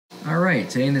Alright,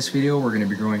 today in this video we're going to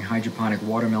be growing hydroponic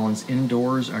watermelons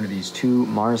indoors under these two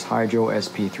Mars Hydro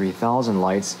SP3000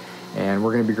 lights, and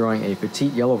we're going to be growing a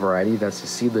petite yellow variety. That's the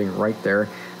seedling right there.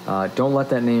 Don't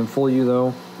let that name fool you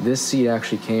though. This seed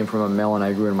actually came from a melon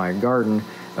I grew in my garden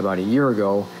about a year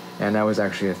ago, and that was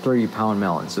actually a 30-pound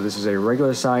melon. So this is a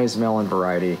regular sized melon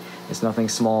variety. It's nothing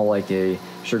small like a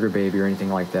sugar baby or anything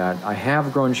like that. I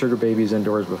have grown sugar babies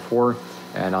indoors before,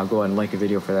 and I'll go ahead and link a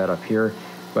video for that up here.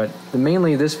 But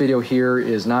mainly this video here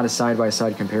is not a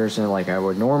side-by-side comparison like I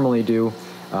would normally do.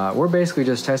 We're basically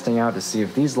just testing out to see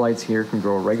if these lights here can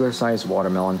grow a regular sized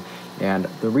watermelon. And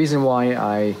the reason why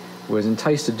I was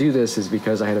enticed to do this is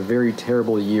because I had a very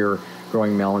terrible year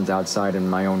growing melons outside in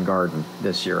my own garden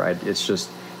this year. It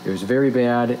was very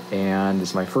bad, and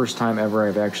it's my first time ever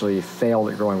I've actually failed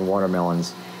at growing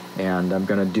watermelons, and I'm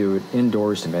gonna do it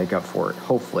indoors to make up for it,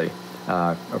 hopefully,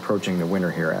 approaching the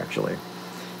winter here actually.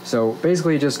 So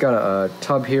basically just got a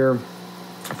tub here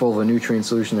full of a nutrient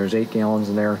solution. There's 8 gallons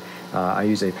in there. I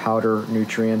use a powder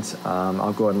nutrient.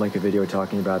 I'll go ahead and link a video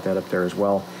talking about that up there as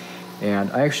well.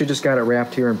 And I actually just got it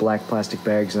wrapped here in black plastic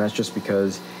bags, and that's just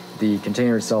because the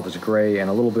container itself is gray and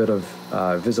a little bit of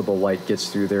visible light gets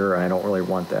through there, and I don't really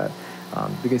want that.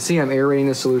 You can see I'm aerating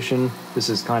the solution. This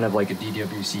is kind of like a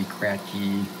DWC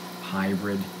Kratky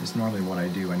hybrid. It's normally what I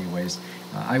do anyways.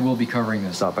 I will be covering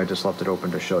this up. I just left it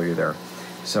open to show you there.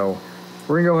 So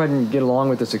we're gonna go ahead and get along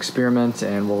with this experiment,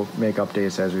 and we'll make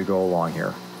updates as we go along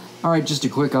here. All right, just a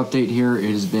quick update here. It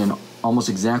has been almost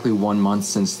exactly 1 month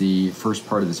since the first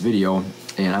part of this video,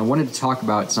 and I wanted to talk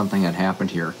about something that happened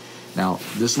here. Now,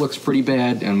 this looks pretty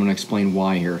bad, and I'm gonna explain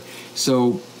why here.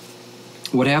 So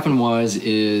what happened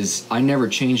is I never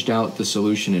changed out the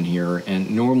solution in here,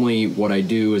 and normally what I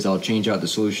do is I'll change out the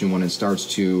solution when it starts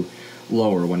to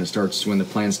lower, when the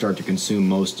plants start to consume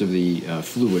most of the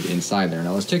fluid inside there.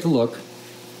 Now let's take a look.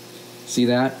 See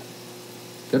that?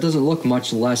 That doesn't look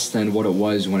much less than what it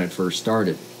was when it first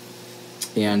started.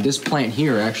 And this plant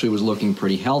here actually was looking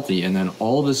pretty healthy, and then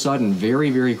all of a sudden, very,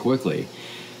 very quickly,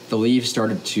 the leaves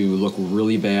started to look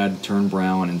really bad, turn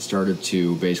brown, and started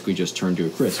to basically just turn to a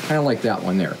crisp, kind of like that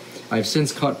one there. I've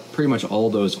since cut pretty much all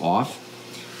those off.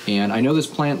 And I know this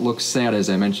plant looks sad, as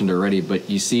I mentioned already, but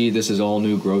you see this is all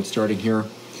new growth starting here.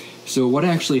 So what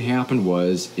actually happened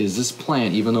is this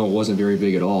plant, even though it wasn't very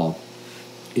big at all,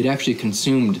 it actually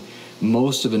consumed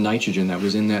most of the nitrogen that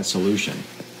was in that solution.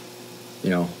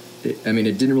 You know, it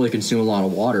didn't really consume a lot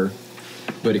of water,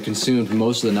 but it consumed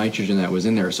most of the nitrogen that was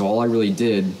in there. So all I really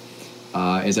did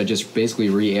is I just basically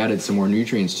re-added some more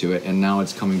nutrients to it, and now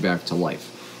it's coming back to life.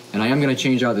 And I am going to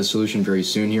change out the solution very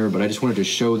soon here, but I just wanted to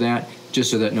show that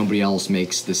just so that nobody else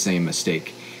makes the same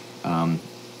mistake.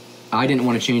 I didn't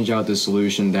want to change out the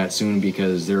solution that soon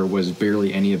because there was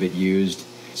barely any of it used,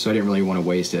 so I didn't really want to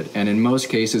waste it. And in most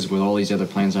cases with all these other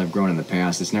plants I've grown in the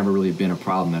past, it's never really been a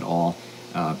problem at all.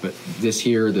 But this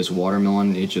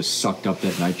watermelon, it just sucked up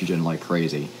that nitrogen like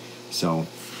crazy. So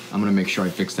I'm going to make sure I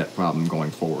fix that problem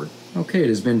going forward. Okay, it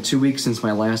has been 2 weeks since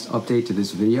my last update to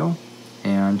this video.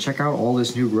 And check out all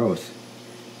this new growth.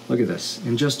 Look at this.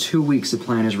 In just 2 weeks, the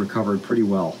plant has recovered pretty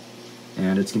well.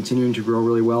 And it's continuing to grow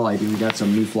really well. I've even got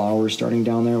some new flowers starting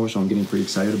down there, which I'm getting pretty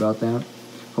excited about that.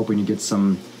 Hoping to get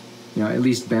some, at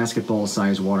least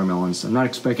basketball-sized watermelons. I'm not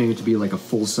expecting it to be like a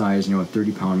full-size, a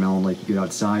 30-pound melon like you get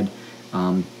outside.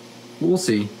 We'll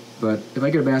see. But if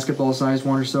I get a basketball-sized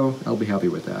one or so, I'll be happy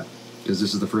with that. Because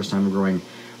this is the first time I'm growing,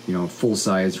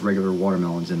 full-size regular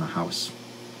watermelons in the house.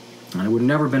 And I would have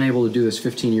never been able to do this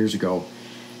 15 years ago.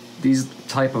 These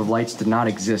type of lights did not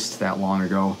exist that long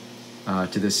ago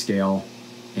to this scale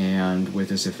and with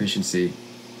this efficiency.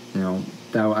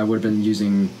 That I would have been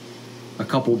using a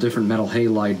couple different metal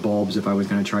halide bulbs if I was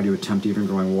going to try to attempt even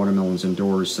growing watermelons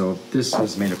indoors. So this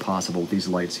has made it possible, these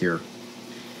lights here.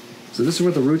 So this is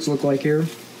what the roots look like here. I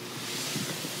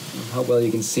don't know how well you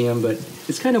can see them, but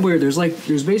it's kind of weird. There's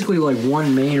basically like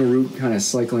one main root kind of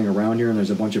cycling around here, and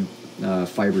there's a bunch of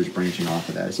fibers branching off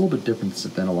of that. It's a little bit different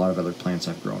than a lot of other plants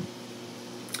I've grown.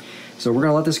 So we're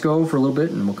gonna let this go for a little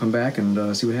bit, and we'll come back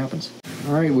and see what happens.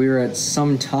 All right, we're at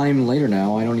some time later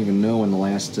now. I don't even know when the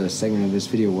last segment of this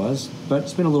video was, but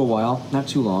it's been a little while, not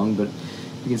too long, but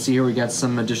you can see here we got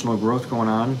some additional growth going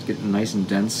on. It's getting nice and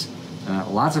dense.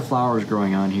 Lots of flowers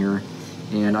growing on here,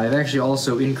 and I've actually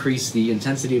also increased the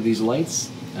intensity of these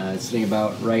lights. It's sitting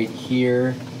about right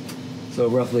here. So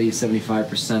roughly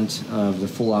 75% of the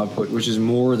full output, which is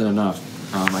more than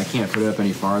enough. I can't put it up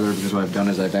any farther because what I've done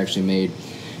is I've actually made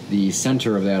the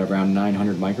center of that around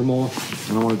 900 micromole.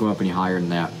 I don't want to go up any higher than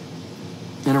that.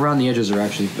 And around the edges are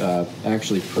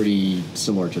actually pretty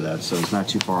similar to that, so it's not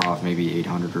too far off, maybe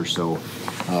 800 or so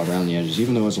around the edges,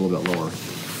 even though it's a little bit lower.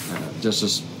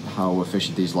 Just how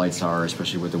efficient these lights are,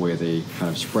 especially with the way they kind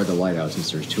of spread the light out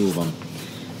since there's two of them.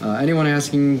 Anyone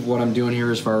asking what I'm doing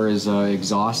here as far as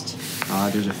exhaust,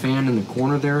 there's a fan in the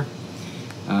corner there.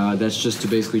 That's just to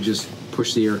basically just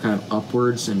push the air kind of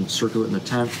upwards and circulate in the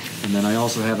tent. And then I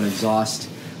also have an exhaust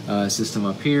system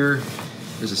up here.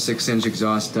 There's a 6-inch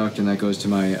exhaust duct, and that goes to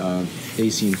my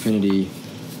AC Infinity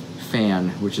fan,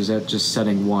 which is at just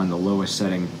setting 1, the lowest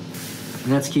setting.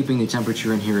 And that's keeping the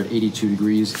temperature in here at 82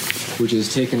 degrees, which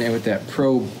is taken in with that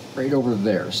probe right over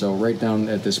there, so right down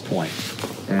at this point.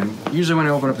 And usually when I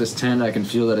open up this tent, I can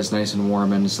feel that it's nice and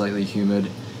warm and slightly humid.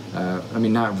 I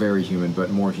mean, not very humid, but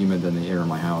more humid than the air in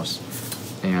my house.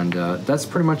 And that's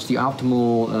pretty much the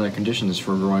optimal conditions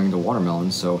for growing the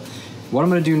watermelons. So what I'm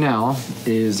gonna do now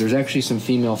is there's actually some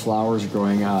female flowers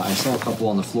growing. I saw a couple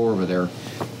on the floor over there,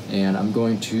 and I'm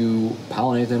going to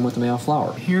pollinate them with the male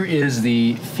flower. Here is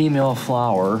the female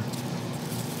flower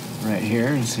right here.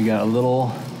 And so you got a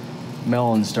little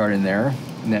melon starting there,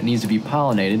 and that needs to be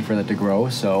pollinated for that to grow.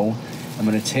 So I'm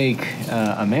gonna take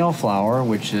a male flower,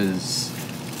 which is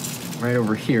right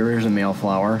over here. There's a male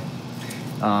flower.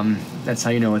 That's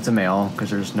how you know it's a male, because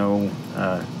there's no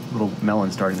little melon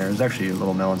starting there. There's actually a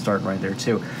little melon starting right there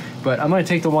too. But I'm gonna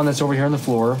take the one that's over here on the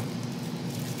floor,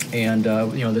 and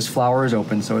you know, this flower is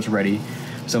open, so it's ready.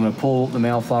 So I'm gonna pull the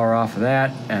male flower off of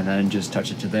that, and then just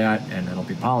touch it to that, and it'll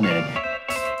be pollinated.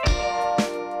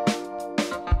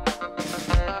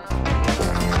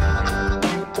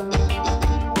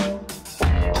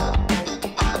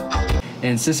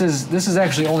 And this is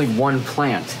actually only one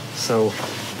plant. So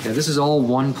yeah, this is all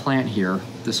one plant here,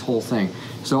 this whole thing.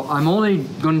 So I'm only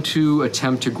going to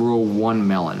attempt to grow one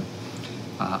melon.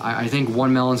 I think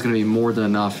one melon is going to be more than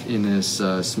enough in this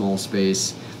small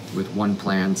space with one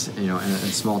plant, you know, in a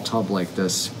small tub like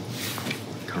this.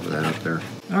 Cover that up there.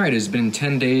 All right, it's been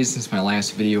 10 days since my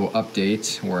last video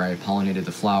update where I pollinated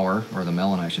the flower, or the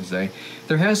melon I should say.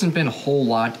 There hasn't been a whole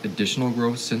lot additional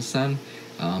growth since then.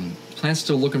 Plant's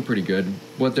still looking pretty good.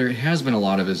 What there has been a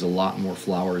lot of is a lot more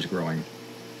flowers growing.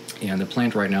 And the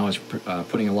plant right now is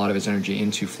putting a lot of its energy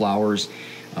into flowers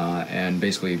and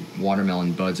basically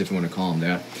watermelon buds, if you want to call them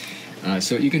that.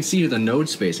 So you can see the node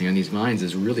spacing on these vines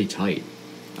is really tight.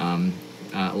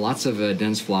 Lots of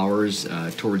dense flowers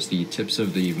towards the tips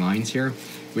of the vines here,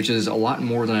 which is a lot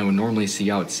more than I would normally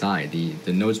see outside.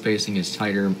 The node spacing is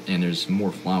tighter and there's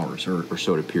more flowers, or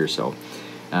so it appears so.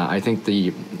 I think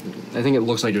it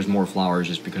looks like there's more flowers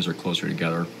just because they're closer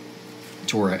together,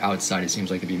 to where outside it seems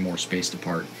like to be more spaced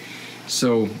apart.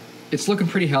 So it's looking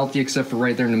pretty healthy, except for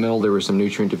right there in the middle there was some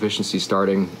nutrient deficiency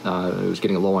starting. It was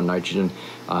getting low on nitrogen.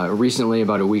 Recently,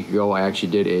 about a week ago, I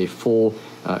actually did a full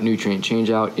nutrient change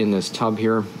out in this tub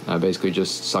here. I basically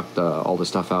just sucked all the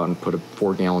stuff out and put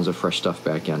 4 gallons of fresh stuff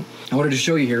back in. I wanted to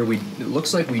show you here, it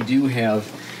looks like we do have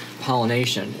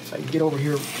pollination. If I get over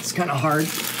here, it's kind of hard.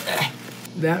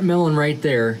 That melon right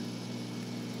there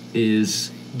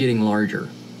is getting larger,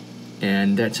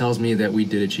 and that tells me that we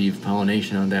did achieve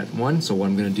pollination on that one. So what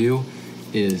I'm going to do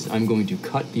is I'm going to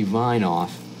cut the vine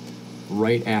off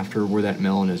right after where that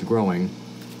melon is growing,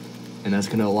 and that's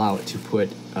going to allow it to put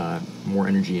more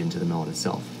energy into the melon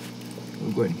itself.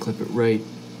 We'll go ahead and clip it right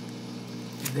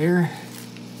there,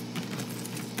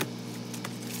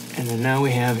 and then now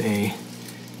we have a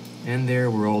end there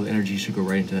where all the energy should go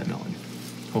right into that melon,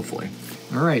 hopefully.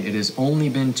 All right, it has only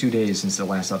been 2 days since the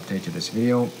last update to this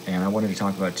video, and I wanted to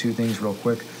talk about 2 things real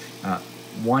quick.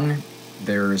 One,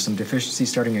 there is some deficiency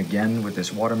starting again with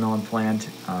this watermelon plant.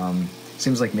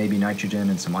 Seems like maybe nitrogen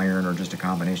and some iron, or just a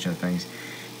combination of things.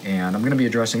 And I'm going to be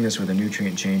addressing this with a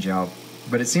nutrient change out.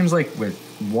 But it seems like with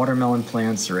watermelon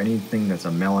plants, or anything that's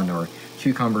a melon or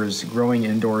cucumbers growing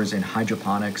indoors in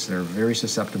hydroponics, they're very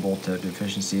susceptible to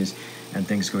deficiencies, and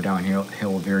things go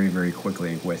downhill very, very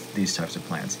quickly with these types of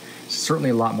plants. It's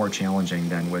certainly a lot more challenging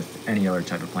than with any other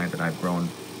type of plant that I've grown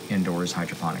indoors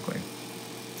hydroponically.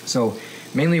 So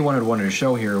mainly what I wanted to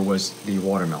show here was the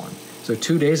watermelon. So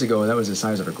 2 days ago, that was the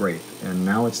size of a grape, and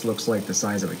now it looks like the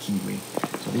size of a kiwi.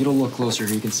 So if you look closer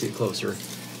here, you can see it closer.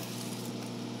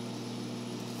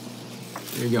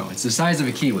 There you go, it's the size of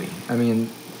a kiwi. I mean,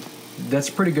 that's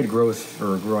pretty good growth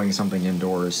for growing something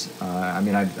indoors. I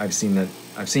mean, I've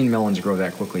seen melons grow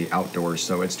that quickly outdoors,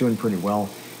 so it's doing pretty well.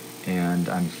 And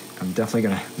I'm definitely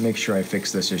gonna make sure I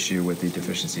fix this issue with the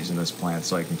deficiencies in this plant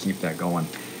so I can keep that going.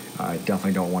 I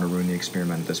definitely don't want to ruin the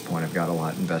experiment at this point. I've got a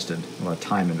lot of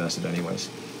time invested anyways.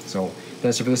 So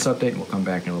that's it for this update, and we'll come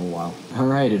back in a little while. All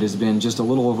right, it has been just a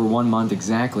little over 1 month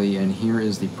exactly, and here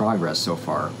is the progress so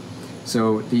far.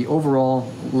 So the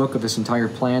overall look of this entire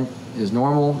plant is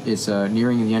normal. It's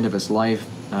nearing the end of its life.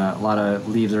 A lot of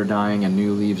leaves are dying and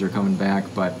new leaves are coming back,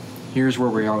 but here's where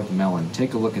we are with the melon.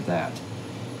 Take a look at that.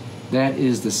 That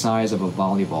is the size of a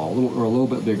volleyball, or a little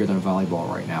bit bigger than a volleyball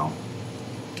right now.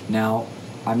 Now,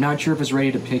 I'm not sure if it's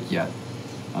ready to pick yet.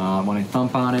 When I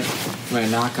thump on it, when I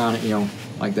knock on it, you know,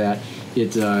 like that,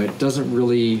 it doesn't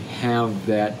really have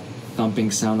that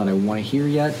thumping sound that I want to hear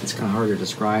yet. It's kind of hard to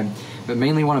describe. But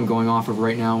mainly what I'm going off of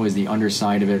right now is the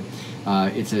underside of it.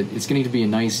 It's going to be a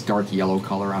nice dark yellow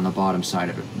color on the bottom side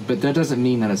of it. But that doesn't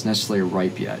mean that it's necessarily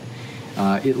ripe yet.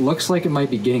 It looks like it might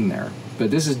be getting there. But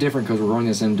this is different because we're growing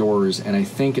this indoors, and I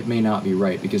think it may not be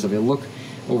right, because if I look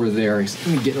over there, let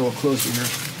me get a little closer here.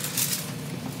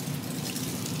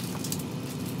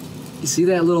 You see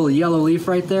that little yellow leaf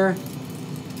right there?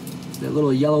 That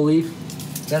little yellow leaf?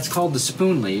 That's called the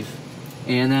spoon leaf.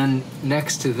 And then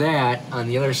next to that, on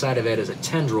the other side of it, is a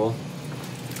tendril.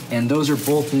 And those are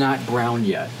both not brown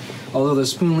yet. Although the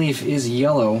spoon leaf is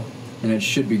yellow, and it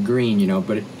should be green, you know,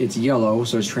 but it's yellow,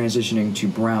 so it's transitioning to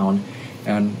brown.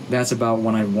 And that's about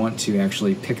when I want to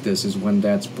actually pick this, is when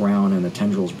that's brown and the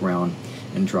tendril's brown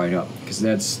and dried up, because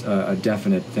that's a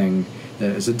definite thing.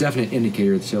 That is a definite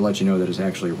indicator to let you know that it's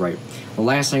actually ripe. The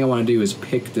last thing I want to do is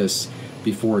pick this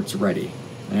before it's ready.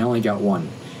 And I only got one.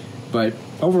 But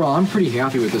overall, I'm pretty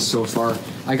happy with this so far.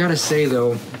 I gotta say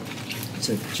though, let's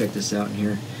check this out in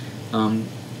here.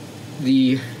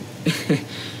 The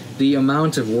the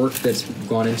amount of work that's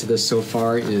gone into this so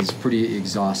far is pretty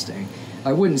exhausting.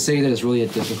 I wouldn't say that it's really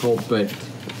difficult, but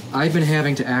I've been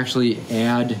having to actually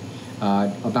add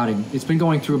it's been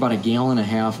going through about 1.5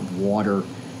 gallons of water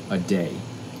a day.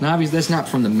 Now obviously that's not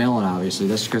from the melon, obviously,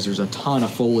 that's because there's a ton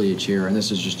of foliage here and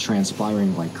this is just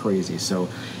transpiring like crazy. So,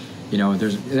 you know,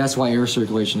 that's why air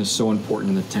circulation is so important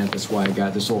in the tent. That's why I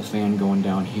got this little fan going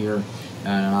down here,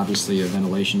 and obviously a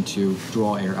ventilation to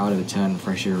draw air out of the tent,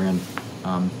 fresh air in,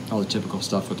 all the typical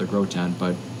stuff with the grow tent.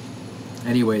 But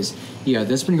anyways, yeah,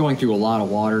 that's been going through a lot of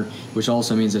water, which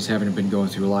also means it's having been going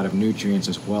through a lot of nutrients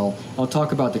as well. I'll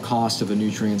talk about the cost of the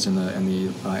nutrients and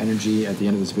the energy at the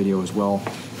end of this video as well.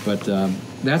 But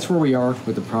that's where we are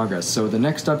with the progress. So the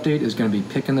next update is going to be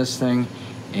picking this thing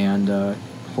and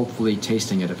hopefully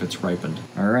tasting it if it's ripened.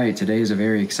 All right, today is a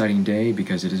very exciting day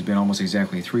because it has been almost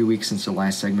exactly 3 weeks since the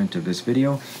last segment of this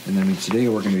video, and then today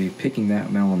we're going to be picking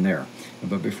that melon there.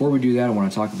 But before we do that, I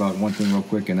want to talk about one thing real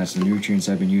quick, and that's the nutrients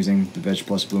I've been using, the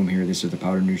veg+bloom here. These are the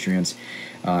powdered nutrients.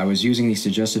 I was using the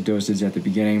suggested dosage at the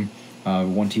beginning,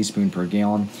 1 teaspoon per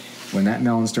gallon. When that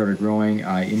melon started growing,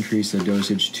 I increased the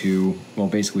dosage to, well,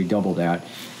 basically double that.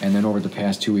 And then over the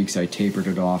past 2 weeks, I tapered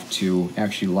it off to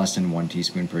actually less than 1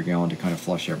 teaspoon per gallon to kind of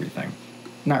flush everything.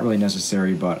 Not really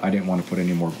necessary, but I didn't want to put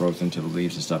any more growth into the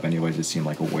leaves and stuff anyways. It seemed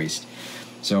like a waste.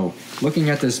 So looking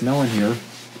at this melon here,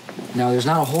 now there's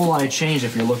not a whole lot of change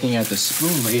if you're looking at the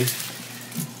spoon leaf.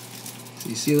 So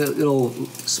you see that little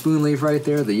spoon leaf right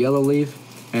there, the yellow leaf,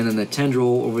 and then the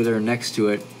tendril over there next to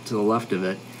it, to the left of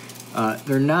it.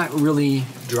 They're not really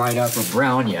dried up or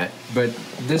brown yet, but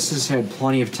this has had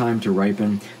plenty of time to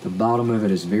ripen. The bottom of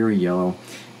it is very yellow,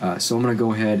 so I'm going to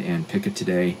go ahead and pick it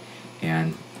today,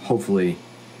 and hopefully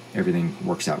everything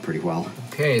works out pretty well.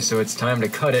 Okay, so it's time to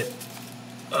cut it.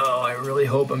 Oh, I really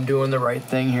hope I'm doing the right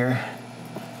thing here.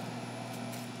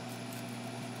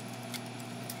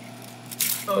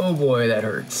 Oh boy, that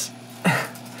hurts.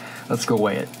 Let's go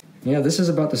weigh it. Yeah, this is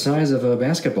about the size of a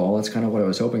basketball. That's kind of what I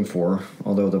was hoping for,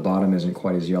 although the bottom isn't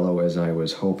quite as yellow as I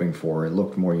was hoping for. It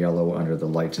looked more yellow under the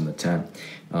lights in the tent.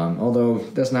 Although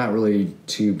that's not really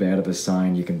too bad of a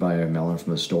sign. You can buy a melon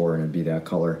from the store and it'd be that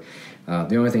color.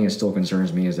 The only thing that still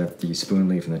concerns me is that the spoon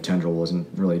leaf and the tendril wasn't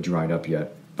really dried up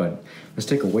yet. But let's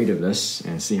take a weight of this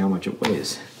and see how much it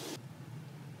weighs.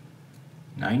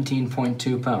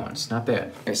 19.2 pounds, not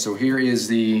bad. Okay, so here is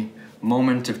the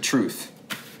moment of truth.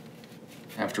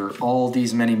 After all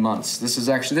these many months, this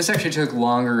actually took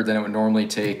longer than it would normally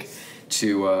take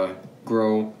to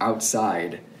grow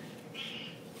outside.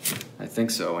 I think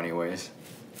so, anyways.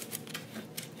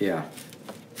 Yeah.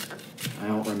 I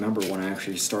don't remember when I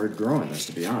actually started growing this,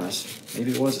 to be honest.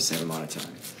 Maybe it was the same amount of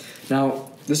time.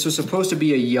 Now, this was supposed to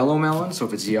be a yellow melon, so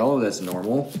if it's yellow, that's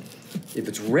normal. If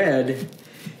it's red,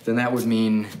 then that would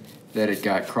mean that it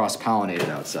got cross-pollinated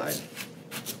outside.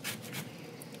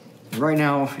 Right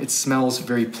now, it smells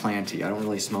very planty. I don't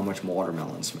really smell much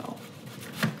watermelon smell.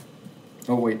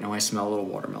 Oh wait, no, I smell a little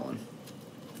watermelon.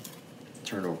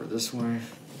 Turn it over this way.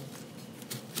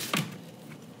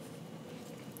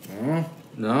 Oh,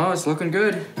 no, it's looking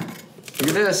good. Look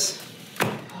at this.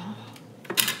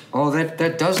 Oh,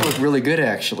 that does look really good,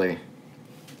 actually.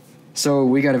 So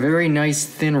we got a very nice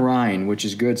thin rind, which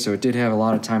is good, so it did have a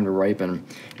lot of time to ripen.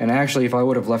 And actually, if I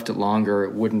would have left it longer,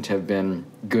 it wouldn't have been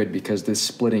good because this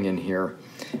splitting in here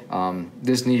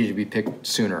This needed to be picked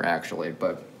sooner actually,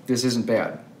 but this isn't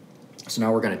bad. So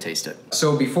now we're gonna taste it.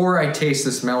 So before I taste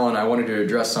this melon, I wanted to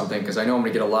address something because I know I'm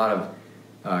gonna get a lot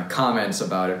of comments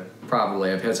about it,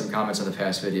 probably. I've had some comments in the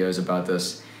past videos about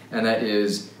this, and that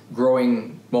is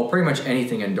growing, well, pretty much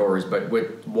anything indoors, but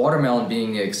with watermelon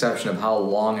being the exception of how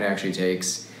long it actually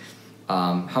takes,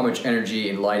 how much energy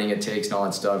and lighting it takes and all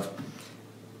that stuff,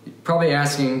 probably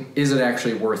asking, is it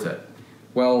actually worth it?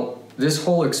 Well, this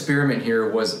whole experiment here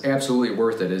was absolutely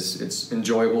worth it. It's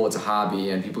enjoyable, it's a hobby,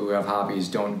 and people who have hobbies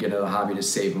don't get into the hobby to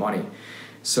save money.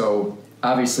 So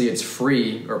obviously it's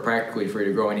free, or practically free,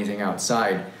 to grow anything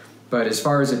outside, but as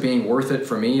far as it being worth it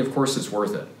for me, of course it's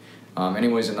worth it.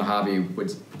 Anyways in the hobby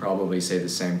would probably say the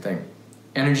same thing.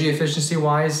 Energy efficiency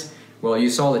wise, well, you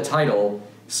saw the title,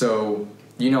 so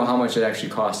you know how much it actually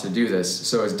costs to do this,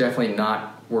 so it's definitely not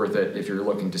worth it if you're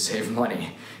looking to save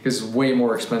money, because it's way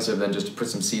more expensive than just to put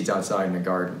some seeds outside in the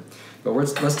garden. But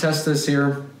let's test this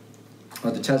here.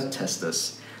 Let's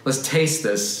taste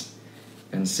this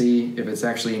and see if it's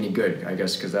actually any good, I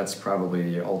guess, because that's probably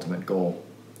the ultimate goal.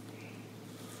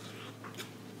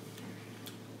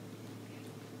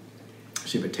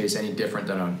 See if it tastes any different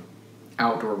than an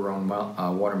outdoor grown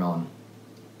watermelon.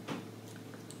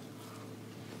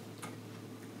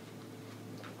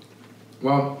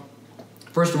 Well,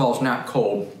 first of all, it's not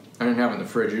cold. I didn't have it in the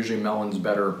fridge. Usually melon's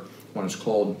better when it's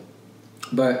cold.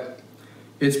 But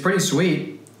it's pretty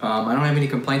sweet. I don't have any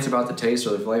complaints about the taste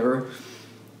or the flavor.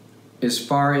 As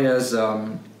far as,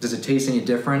 does it taste any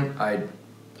different? I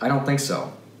don't think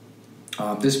so.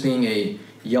 This being a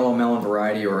yellow melon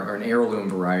variety or an heirloom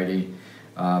variety,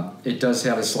 it does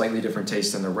have a slightly different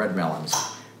taste than the red melons.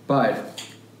 But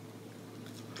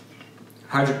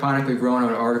hydroponically grown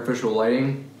on artificial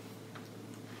lighting,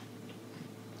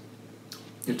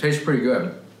 it tastes pretty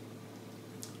good.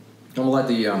 I'm gonna let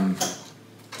the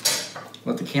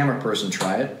camera person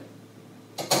try it.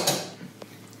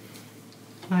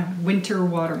 Winter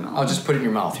watermelon. I'll just put it in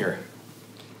your mouth here.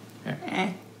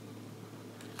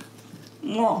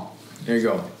 Whoa. There you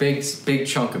go. Big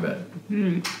chunk of it.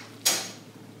 Mm.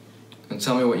 And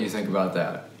tell me what you think about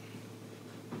that.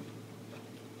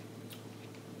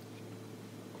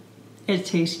 It's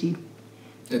tasty.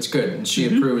 It's good, and she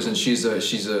approves, and she's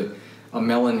a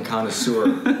melon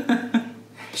connoisseur.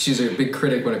 She's a big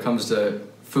critic when it comes to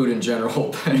food in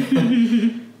general.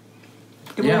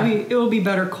 It will be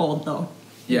better cold though.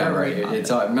 Yeah, right.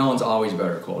 Melon's always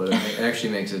better cold. It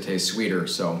actually makes it taste sweeter.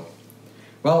 So,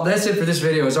 well, that's it for this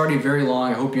video. It's already very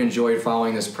long. I hope you enjoyed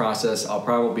following this process. I'll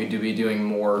probably be doing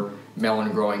more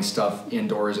melon growing stuff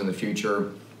indoors in the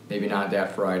future. Maybe not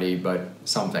that variety, but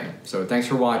something. So thanks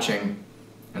for watching,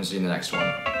 and see you in the next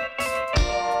one.